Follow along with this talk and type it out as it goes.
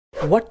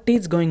What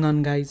is going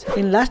on, guys?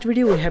 In last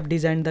video we have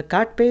designed the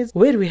cart page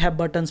where we have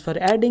buttons for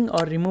adding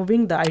or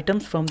removing the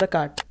items from the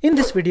cart. In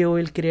this video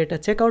we will create a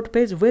checkout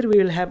page where we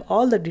will have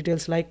all the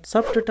details like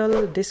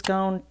subtotal,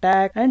 discount,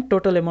 tag and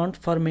total amount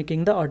for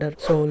making the order.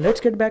 So let's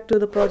get back to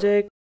the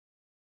project.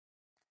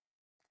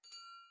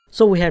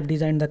 So we have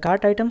designed the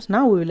cart items.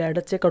 Now we will add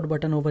a checkout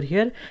button over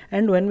here,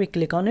 and when we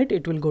click on it,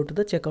 it will go to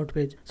the checkout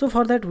page. So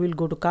for that we will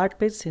go to cart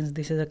page, since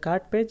this is a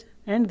cart page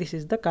and this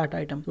is the cart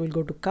item. We will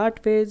go to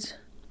cart page.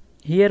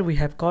 Here we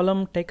have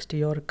column text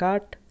your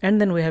cart, and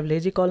then we have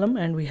lazy column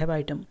and we have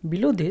item.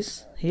 Below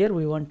this, here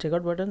we want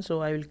checkout button,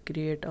 so I will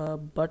create a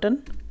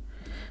button.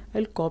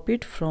 I'll copy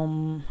it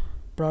from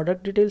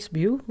product details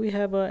view. We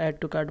have a add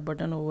to cart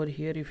button over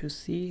here. If you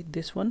see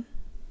this one,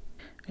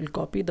 I'll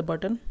copy the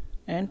button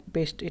and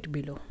paste it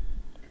below.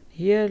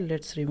 Here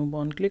let's remove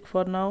on click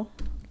for now.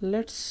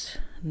 Let's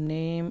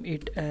name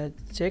it as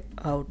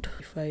checkout.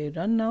 If I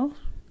run now,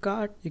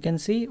 cart, you can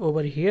see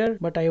over here,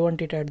 but I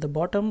want it at the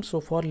bottom.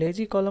 So for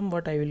lazy column,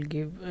 what I will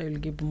give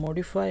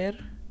modifier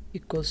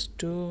equals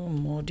to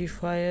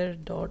modifier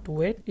dot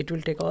weight. It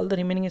will take all the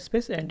remaining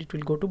space and it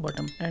will go to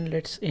bottom. And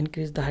let's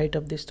increase the height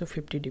of this to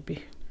 50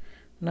 dp.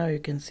 Now you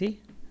can see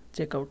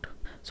checkout.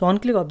 So on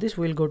click of this,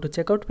 we'll go to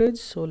checkout page.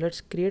 So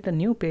let's create a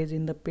new page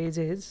in the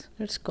pages.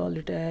 Let's call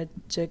it a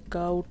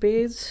checkout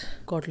page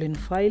Kotlin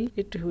file.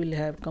 It will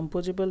have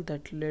composable.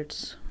 That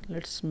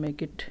let's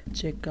make it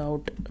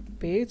checkout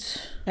page,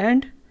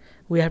 and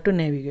we have to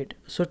navigate.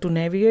 So to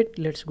navigate,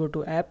 let's go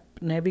to app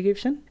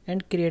navigation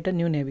and create a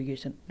new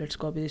navigation. Let's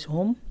copy this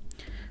home.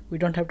 We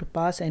don't have to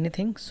pass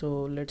anything,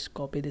 so let's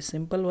copy this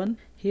simple one.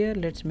 Here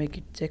let's make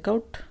it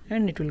checkout,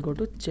 and it will go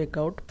to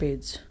checkout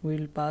page.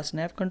 We'll pass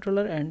nav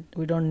controller and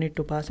we don't need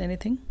to pass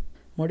anything.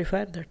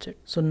 Modifier, that's it.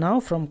 So now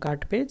from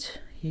cart page,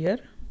 here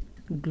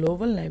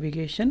global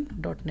navigation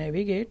dot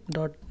navigate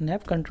dot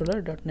nav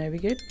controller dot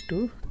navigate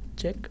to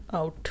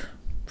checkout.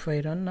 If I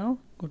run now,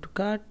 go to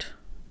cart,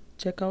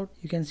 checkout,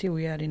 you can see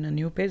we are in a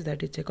new page,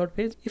 that is checkout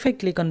page. If I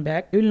click on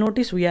back, you will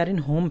notice we are in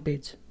home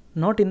page,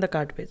 not in the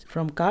cart page.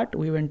 From cart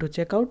we went to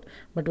checkout,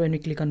 but when we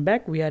click on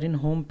back, we are in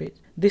home page.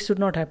 This should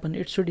not happen.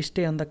 It should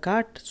stay on the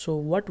cart. So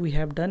what we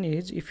have done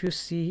is, if you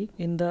see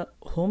in the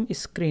home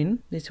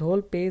screen, this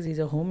whole page is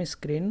a home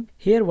screen.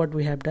 Here what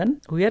we have done,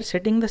 we are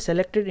setting the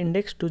selected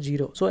index to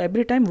 0. So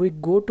every time we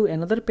go to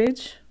another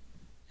page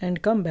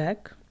and come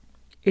back,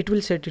 it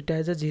will set it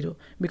as a 0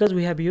 because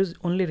we have used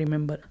only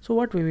remember. So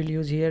what we will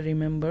use here,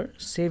 remember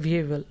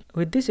savable.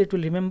 With this it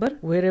will remember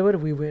wherever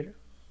we were.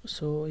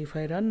 So if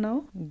I run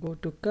now, go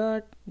to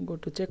cart, go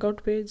to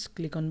checkout page,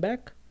 click on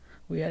back,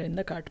 we are in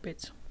the cart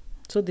page.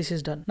 So this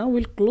is done. Now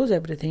we'll close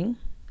everything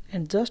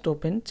and just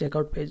open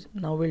checkout page.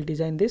 Now we'll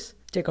design this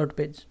checkout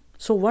page.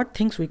 So what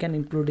things we can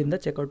include in the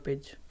checkout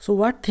page? So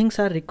what things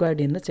are required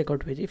in the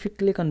checkout page? If you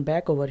click on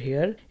back over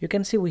here, you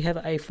can see we have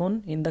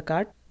iPhone in the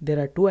cart. There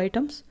are 2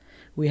 items.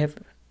 We have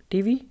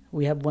TV,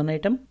 we have 1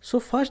 item. So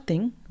first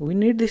thing, we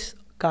need this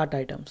cart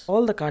items,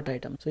 all the cart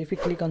items. So if you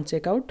click on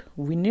checkout,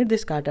 we need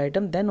this cart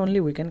item, then only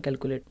we can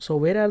calculate. So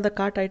where are the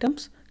cart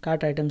items?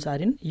 Cart items are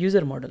in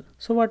user model.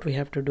 So what we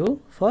have to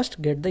do,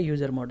 first get the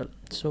user model.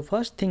 So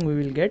first thing we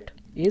will get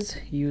is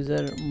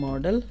user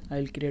model.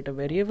 I'll create a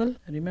variable,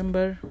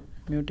 remember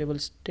mutable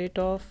state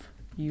of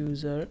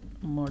user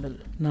model.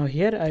 Now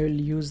here I will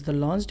use the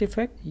launched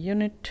effect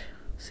unit.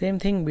 Same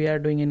thing we are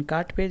doing in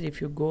cart page. If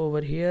you go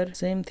over here,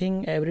 same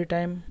thing every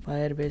time,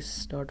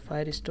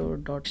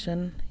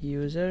 firebase.firestore.action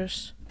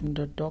users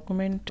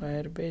 .document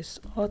firebase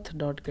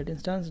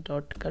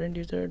auth.getInstance.current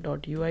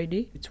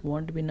user.uid, which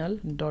won't be null,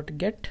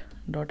 .get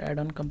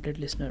 .add-on complete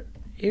listener.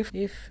 If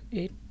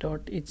it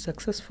dot is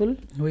successful,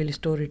 we'll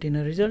store it in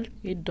a result.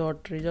 It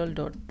dot result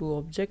dot to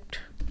object,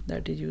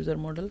 that is user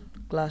model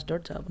class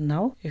dot java.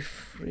 Now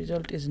if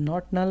result is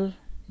not null,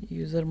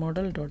 user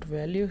model dot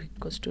value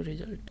equals to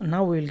result.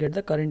 Now we will get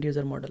the current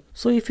user model.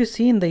 So if you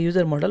see in the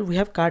user model, we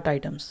have cart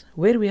items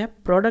where we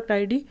have product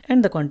ID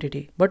and the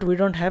quantity, but we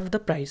don't have the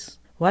price.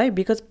 Why?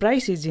 Because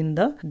price is in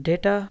the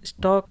data,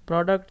 stock,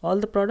 product, all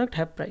the product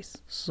have price.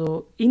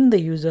 So in the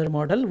user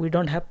model, we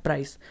don't have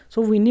price.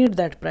 So we need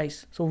that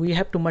price. So we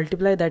have to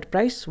multiply that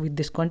price with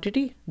this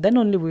quantity, then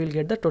only we will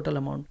get the total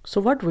amount.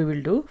 So what we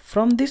will do,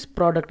 from this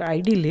product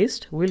ID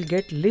list, we'll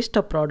get list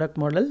of product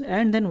model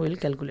and then we'll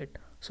calculate.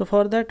 So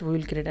for that we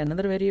will create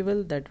another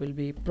variable, that will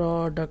be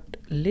product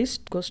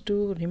list equals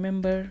to,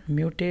 remember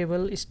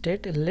mutable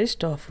state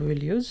list of, we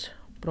will use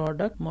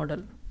product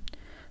model.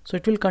 So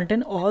it will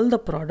contain all the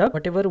product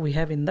whatever we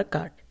have in the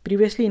cart.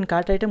 Previously in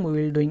cart item we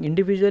will doing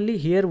individually,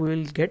 here we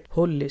will get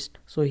whole list.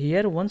 So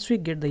here once we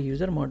get the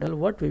user model,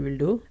 what we will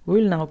do, we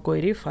will now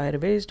query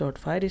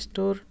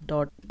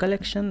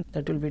firebase.firestore.collection,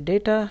 that will be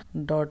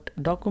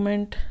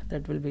data.document,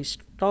 that will be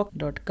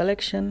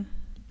stock.collection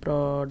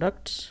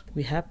products.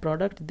 We have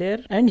product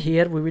there, and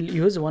here we will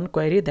use one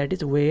query, that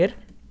is where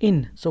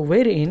in. So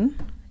where in,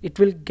 it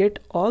will get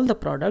all the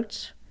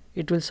products,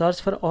 it will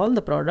search for all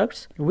the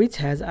products which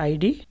has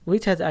ID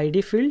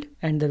field,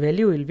 and the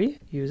value will be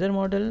user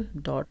model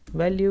dot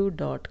value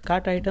dot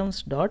cart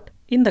items dot,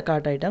 in the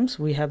cart items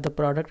we have the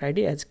product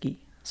ID as key.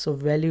 So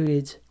value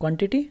is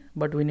quantity,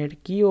 but we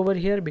need key over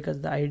here because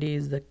the ID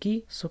is the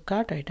key. So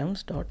cart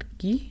items dot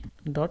key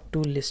dot to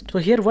list. So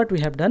here what we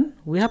have done,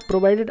 we have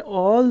provided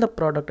all the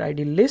product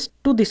ID list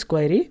to this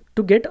query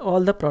to get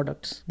all the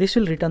products. This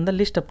will return the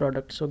list of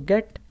products. So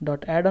get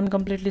dot add on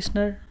complete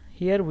listener.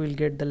 Here we will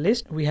get the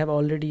list. We have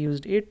already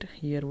used it.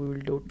 Here we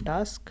will do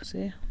task.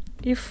 Say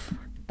if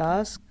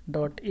task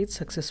dot is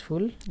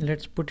successful,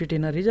 let's put it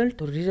in a result.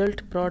 So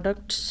result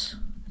products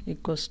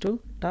equals to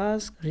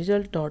task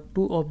result dot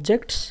to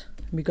objects,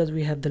 because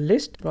we have the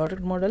list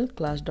product model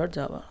class dot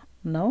java.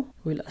 Now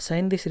we'll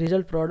assign this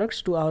result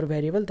products to our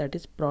variable, that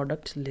is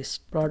products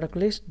list. Product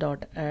list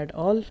dot add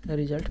all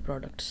result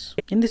products.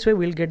 In this way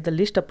we'll get the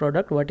list of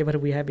product whatever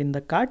we have in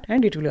the cart,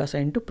 and it will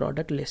assign to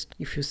product list.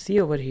 If you see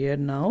over here,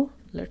 now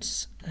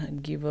let's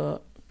give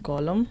a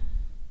column.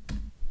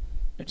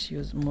 Let's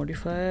use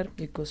modifier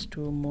equals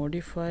to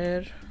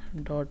modifier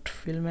dot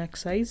fill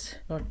max size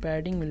dot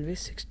padding will be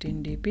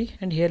 16 dp,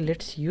 and here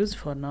let's use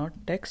for now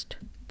text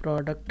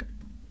product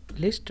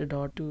list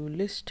dot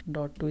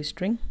to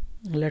string.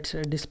 Let's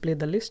display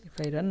the list.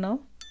 If I run now,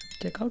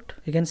 check out,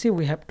 you can see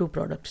we have two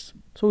products.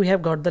 So we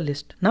have got the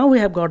list. Now we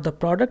have got the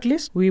product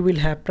list, we will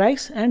have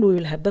price and we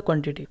will have the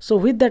quantity. So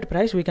with that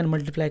price we can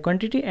multiply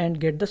quantity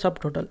and get the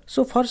subtotal.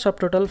 So for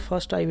subtotal,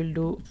 first I will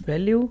do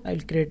value.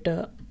 I'll create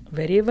a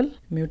variable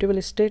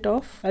mutable state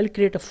of, I'll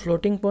create a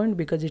floating point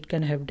because it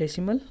can have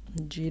decimal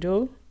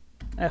 0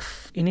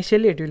 f.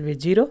 Initially it will be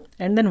 0,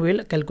 and then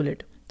we'll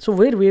calculate. So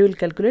where we will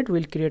calculate,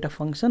 we'll create a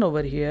function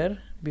over here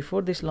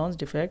before this launch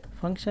defect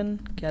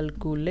function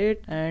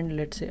calculate, and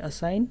let's say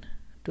assign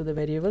to the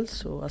variable.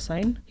 So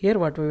assign, here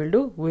what we will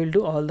do, we will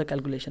do all the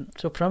calculation.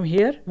 So from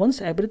here,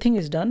 once everything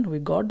is done, we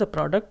got the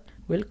product,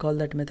 we'll call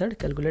that method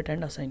calculate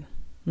and assign.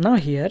 Now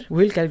here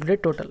we'll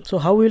calculate total. So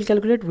how we will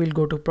calculate, we'll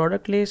go to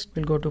product list,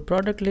 we'll go to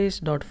product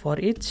list dot for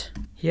each.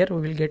 Here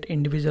we will get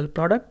individual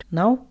product.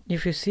 Now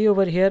if you see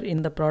over here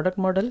in the product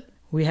model,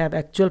 we have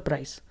actual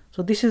price.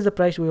 So this is the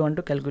price we want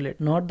to calculate,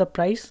 not the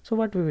price. So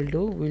what we will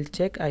do, we'll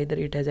check either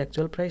it has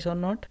actual price or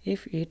not.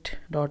 If it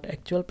dot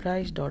actual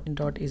price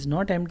dot is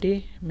not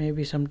empty,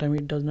 maybe sometime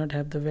it does not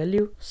have the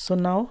value. So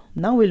now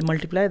we'll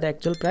multiply the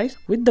actual price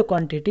with the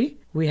quantity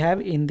we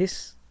have in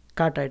this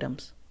cart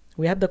items.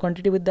 We have the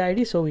quantity with the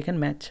ID, so we can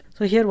match.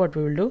 So here what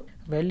we will do,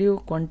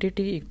 value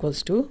quantity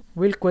equals to,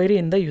 we'll query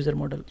in the user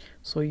model.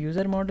 So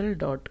user model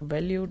dot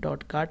value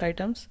dot cart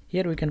items.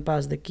 Here we can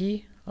pass the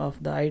key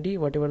of the ID,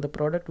 whatever the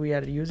product we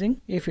are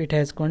using. If it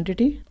has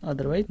quantity,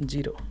 otherwise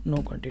 0, no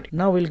quantity.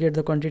 Now we'll get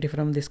the quantity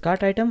from this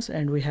cart items,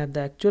 and we have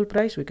the actual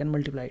price, we can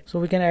multiply it. So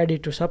we can add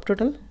it to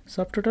subtotal.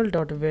 Subtotal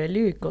dot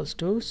value equals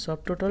to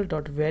subtotal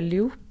dot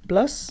value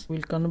plus,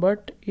 we'll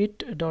convert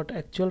it dot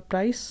actual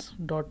price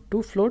dot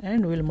to float,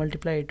 and we'll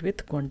multiply it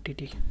with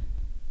quantity.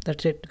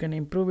 That's it. You can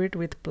improve it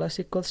with plus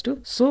equals to.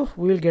 So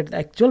we will get the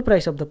actual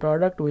price of the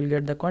product, we will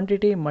get the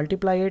quantity,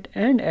 multiply it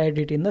and add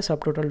it in the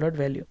subtotal dot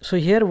value. So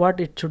here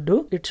what it should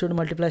do, it should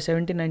multiply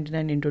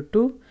 1799 into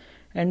 2,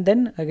 and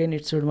then again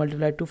it should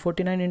multiply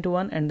 249 into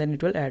 1, and then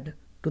it will add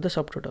to the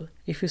subtotal.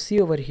 If you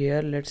see over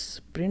here, let's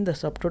print the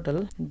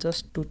subtotal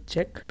just to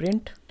check.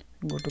 Print,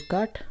 go to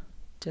cart,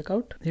 check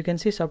out. You can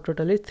see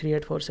subtotal is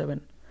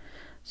 3847.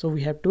 So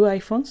we have two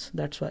iPhones,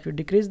 that's why. If you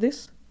decrease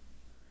this,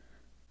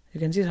 you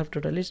can see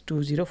subtotal is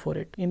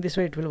 2048. In this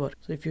way it will work.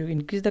 So if you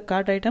increase the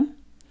cart item,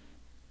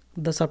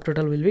 the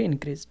subtotal will be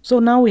increased. So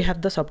now we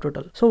have the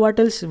subtotal. So what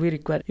else we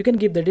require? You can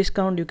give the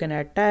discount, you can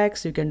add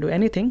tax, you can do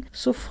anything.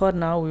 So for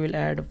now we will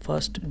add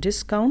first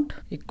discount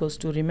equals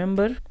to,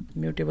 remember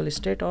mutable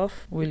state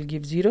of, we'll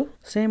give 0.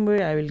 Same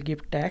way I will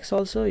give tax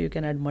also. You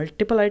can add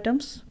multiple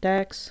items,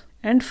 tax,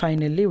 and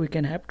finally we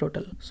can have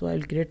total. So I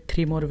will create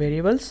 3 more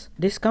variables,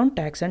 discount,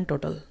 tax and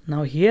total.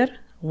 Now here,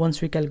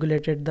 once we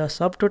calculated the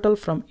subtotal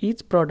from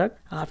each product,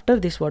 after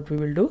this what we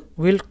will do,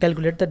 we'll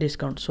calculate the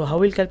discount. So how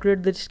we'll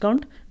calculate the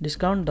discount?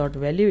 Discount dot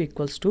value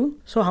equals to,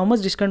 so how much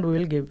discount we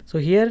will give. So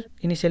here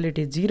initially it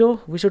is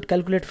 0, we should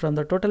calculate from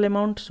the total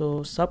amount.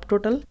 So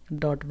subtotal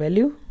dot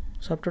value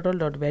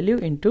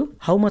into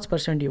how much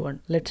percent you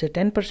want. Let's say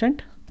 10%,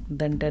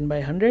 then 10 by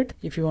 100.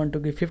 If you want to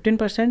give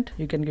 15%,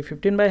 you can give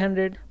 15 by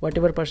 100,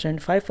 whatever percent,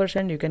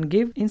 5% you can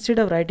give. Instead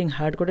of writing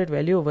hard-coded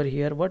value over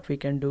here, what we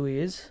can do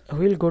is,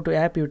 we'll go to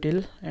app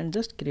util and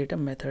just create a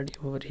method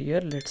over here.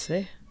 Let's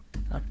say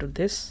after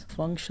this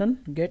function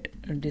get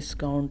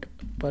discount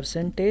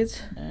percentage,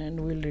 and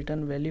we'll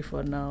return value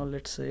for now,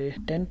 let's say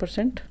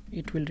 10%,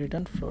 it will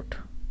return float.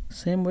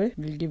 Same way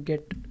we'll give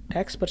get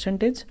tax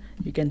percentage,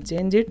 you can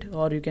change it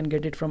or you can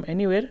get it from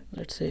anywhere.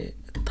 Let's say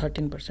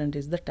 13%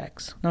 is the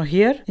tax. Now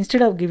here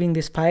instead of giving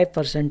this 5%,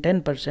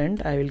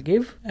 10%, I will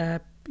give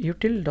app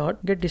util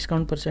dot get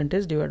discount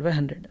percentage divided by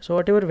 100. So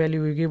whatever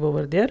value we give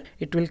over there,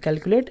 it will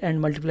calculate and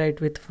multiply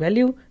it with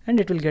value, and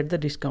it will get the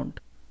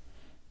discount.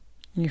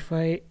 If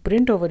I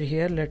print over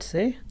here, let's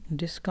say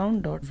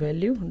discount dot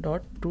value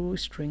dot to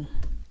string.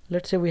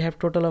 Let's say we have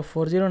total of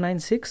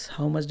 4096,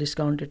 how much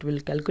discount it will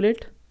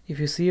calculate. If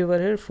you see over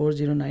here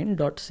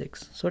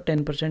 409.6, so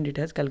 10% it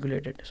has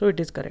calculated, so it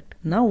is correct.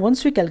 Now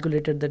once we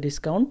calculated the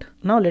discount,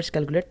 now let's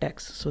calculate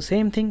tax. So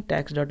same thing,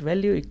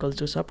 tax.value equals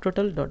to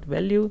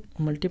subtotal.value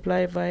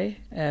multiply by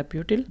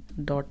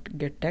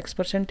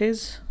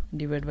AppUtil.getTax%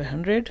 divide by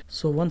 100.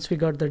 So once we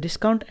got the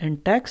discount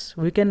and tax,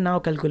 we can now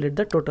calculate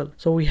the total.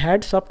 So we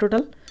had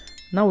subtotal,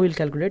 now we'll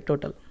calculate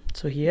total.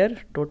 So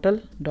here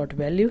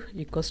total.value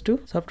equals to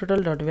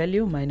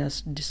subtotal.value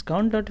minus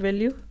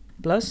discount.value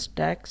plus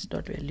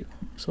tax.value.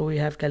 So we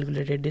have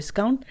calculated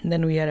discount and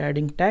then we are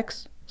adding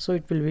tax, so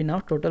it will be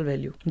now total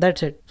value.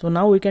 That's it. So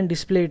now we can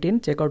display it in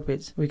checkout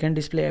page. We can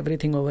display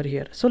everything over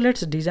here. So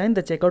let's design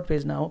the checkout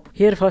page now.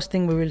 Here first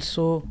thing we will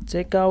show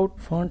checkout,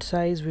 font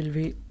size will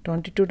be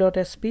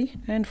 22.sp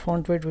and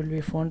font weight will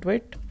be font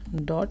weight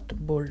dot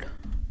bold.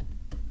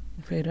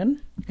 If I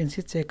run, you can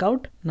see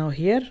checkout. Now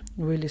here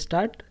we will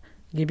start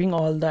giving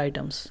all the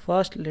items.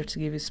 First let's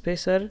give a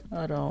spacer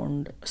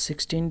around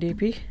 16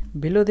 dp.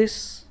 Below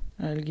this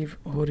I'll give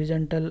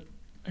horizontal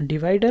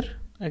divider,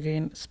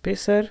 again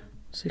spacer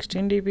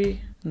 16 dp,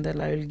 and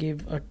then I will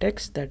give a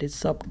text that is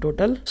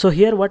subtotal. So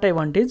here what I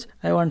want is,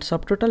 I want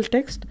subtotal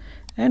text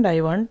and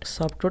I want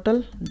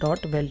subtotal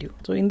dot value.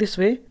 So in this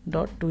way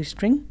dot to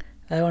string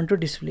I want to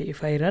display.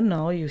 If I run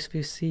now, if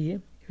you see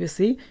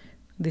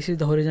this is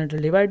the horizontal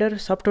divider,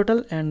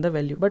 subtotal and the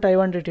value, but I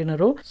want it in a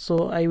row,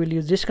 so I will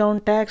use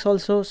discount, tax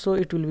also, so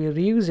it will be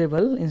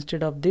reusable.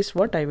 Instead of this,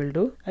 what I will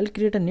do, I'll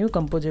create a new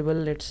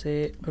composable, let's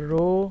say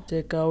row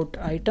checkout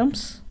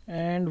items,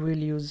 and we'll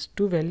use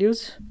two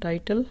values,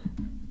 title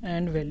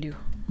and value.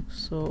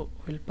 So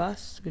we'll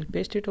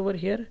paste it over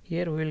here.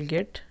 Here we'll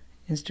get,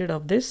 instead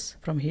of this,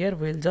 from here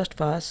we'll just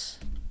pass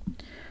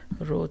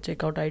row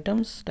checkout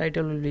items,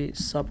 title will be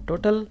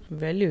subtotal,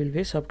 value will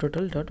be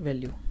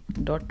subtotal.value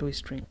dot to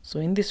string.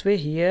 So in this way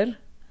here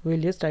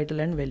we'll use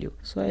title and value.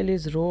 So I'll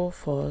use row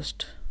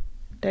first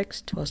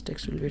text will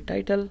be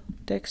title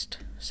text,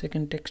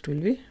 second text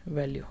will be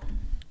value.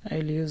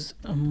 I'll use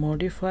a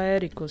modifier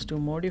equals to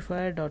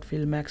modifier dot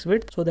fill max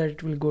width, so that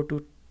it will go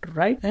to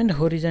right, and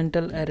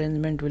horizontal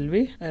arrangement will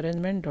be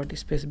arrangement dot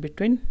space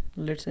between.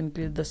 Let's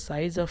increase the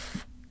size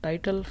of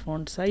title,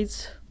 font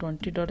size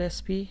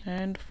 20.sp,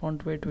 and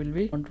font weight will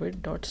be font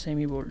weight dot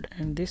semi bold,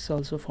 and this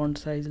also font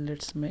size,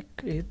 let's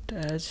make it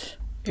as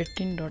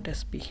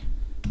 18.sp.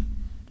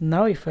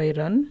 Now if I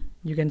run,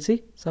 you can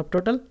see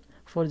subtotal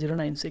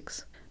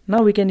 4096.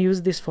 Now we can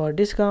use this for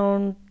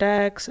discount,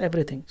 tax,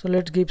 everything. So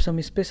let's give some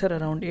spacer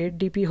around 8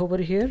 dp over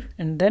here,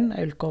 and then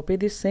I will copy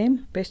this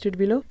same, paste it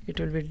below. It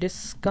will be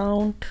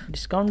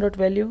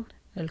discount.value.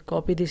 I'll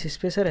copy this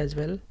spacer as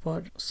well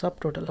for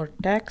subtotal. For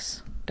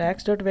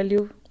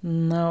tax.value.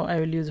 Now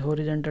I will use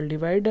horizontal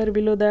divider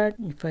below that.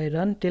 If I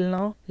run till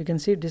now, you can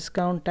see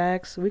discount,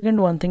 tax. We can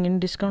do one thing in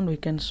discount, we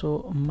can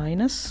show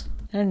minus,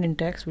 and in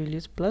tax we'll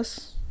use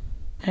plus,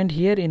 and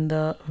here in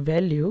the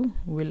value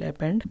we'll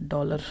append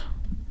dollar,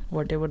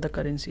 whatever the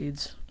currency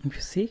is. If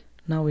you see,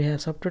 now we have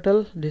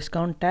subtotal,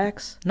 discount,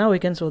 tax. Now we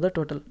can show the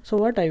total. So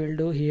what I will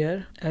do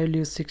here, I will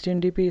use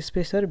 16 dp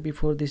spacer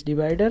before this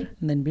divider,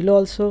 and then below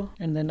also,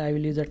 and then I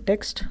will use a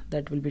text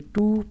that will be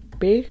to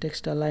pay.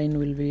 Text align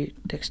will be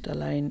text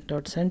align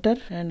dot center,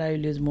 and I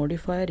will use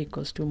modifier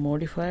equals to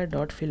modifier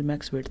dot fill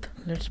max width.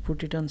 Let's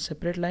put it on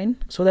separate line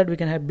so that we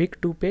can have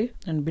big to pay,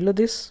 and below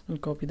this we'll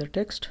copy the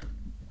text.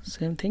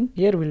 Same thing,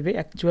 here will be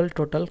actual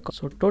total.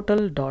 So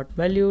total dot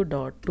value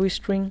dot to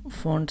string,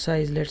 font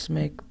size let's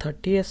make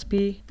 30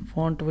 sp,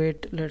 font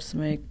weight let's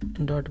make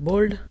dot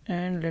bold,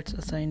 and let's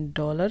assign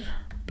dollar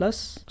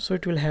plus, so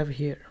it will have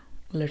here.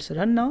 Let's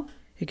run now.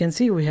 You can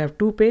see we have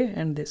to pay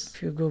and this.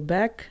 If you go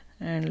back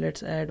and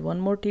let's add one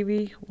more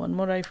TV, one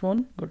more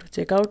iPhone, go to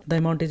checkout, the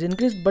amount is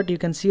increased, but you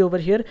can see over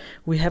here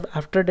we have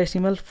after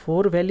decimal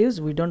 4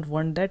 values. We don't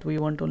want that, we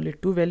want only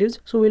 2 values.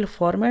 So we'll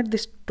format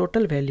this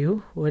total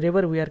value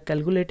wherever we are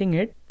calculating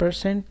it,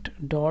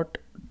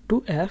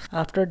 %.2f,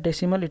 after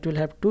decimal it will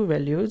have 2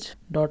 values,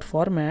 dot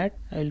format,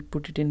 I will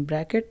put it in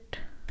bracket,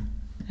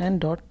 and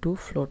dot to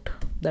float.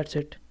 That's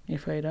it.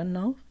 If I run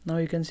now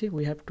you can see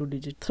we have 2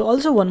 digits. So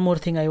also one more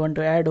thing I want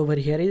to add over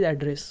here is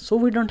address. So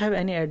we don't have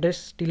any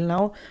address till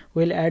now,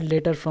 we'll add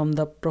later from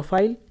the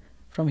profile.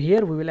 From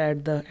here we will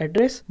add the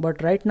address,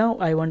 but right now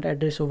I want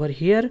address over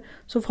here.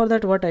 So for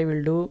that, what I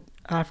will do,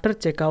 after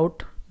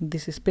checkout,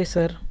 this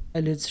spacer,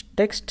 I'll use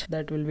text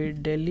that will be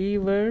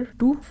deliver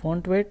to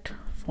font weight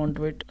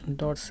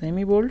dot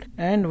semi bold,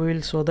 and we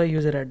will show the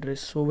user address.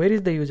 So where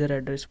is the user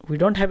address? We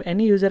don't have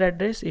any user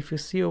address. If you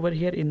see over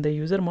here in the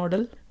user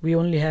model, we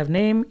only have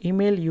name,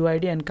 email,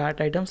 UID and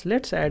cart items.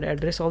 Let's add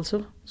address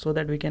also so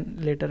that we can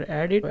later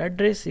add it.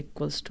 Address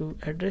equals to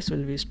address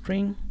will be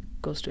string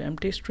equals to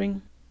empty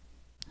string.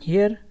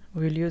 Here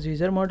we will use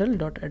user model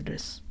dot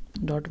address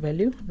dot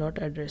value dot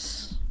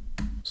address.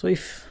 So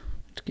if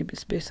to keep a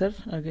spacer,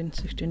 again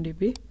 16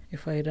 dp.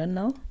 If I run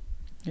now,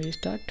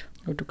 restart,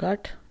 go to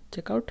cart,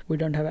 checkout. We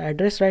don't have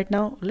address right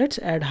now. Let's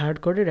add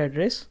hard-coded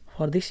address.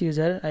 For this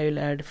user, I will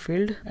add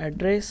field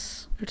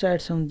address. Let's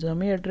add some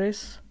dummy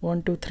address.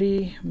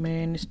 123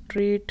 Main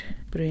Street,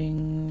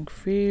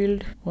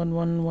 Springfield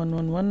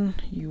 11111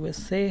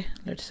 USA.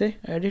 Let's say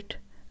edit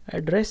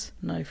address.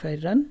 Now if I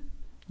run,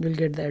 we'll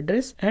get the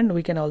address, and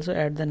we can also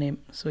add the name.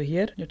 So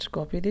here, let's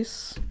copy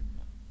this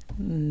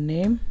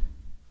name,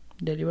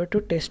 deliver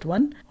to test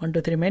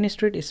 123 Main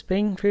Street,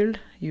 Springfield,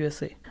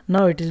 USA.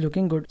 Now it is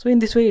looking good. So in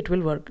this way it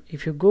will work.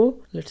 If you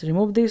go, let's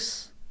remove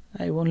this.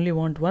 I only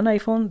want one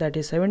iPhone, that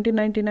is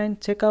 $17.99.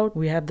 Checkout,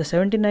 we have the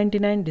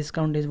 $17.99,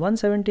 discount is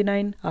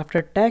 $179.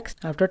 After tax,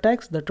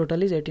 the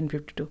total is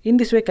 $18.52. In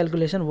this way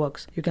calculation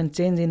works. You can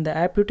change in the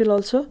app util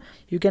also.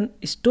 You can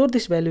store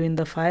this value in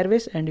the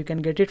Firebase and you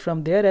can get it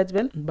from there as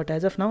well. But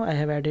as of now, I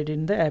have added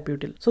in the app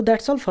util. So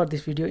that's all for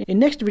this video. In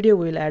next video,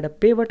 we will add a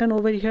pay button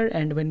over here,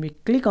 and when we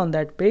click on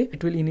that pay,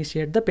 it will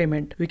initiate the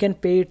payment. We can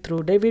pay it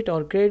through debit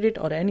or credit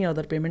or any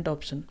other payment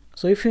option.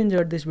 So if you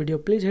enjoyed this video,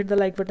 please hit the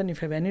like button.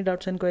 If you have any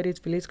doubts and queries,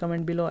 please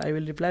comment below. I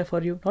will reply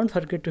for you. Don't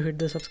forget to hit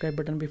the subscribe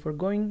button before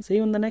going. See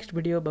you in the next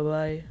video. Bye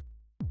bye.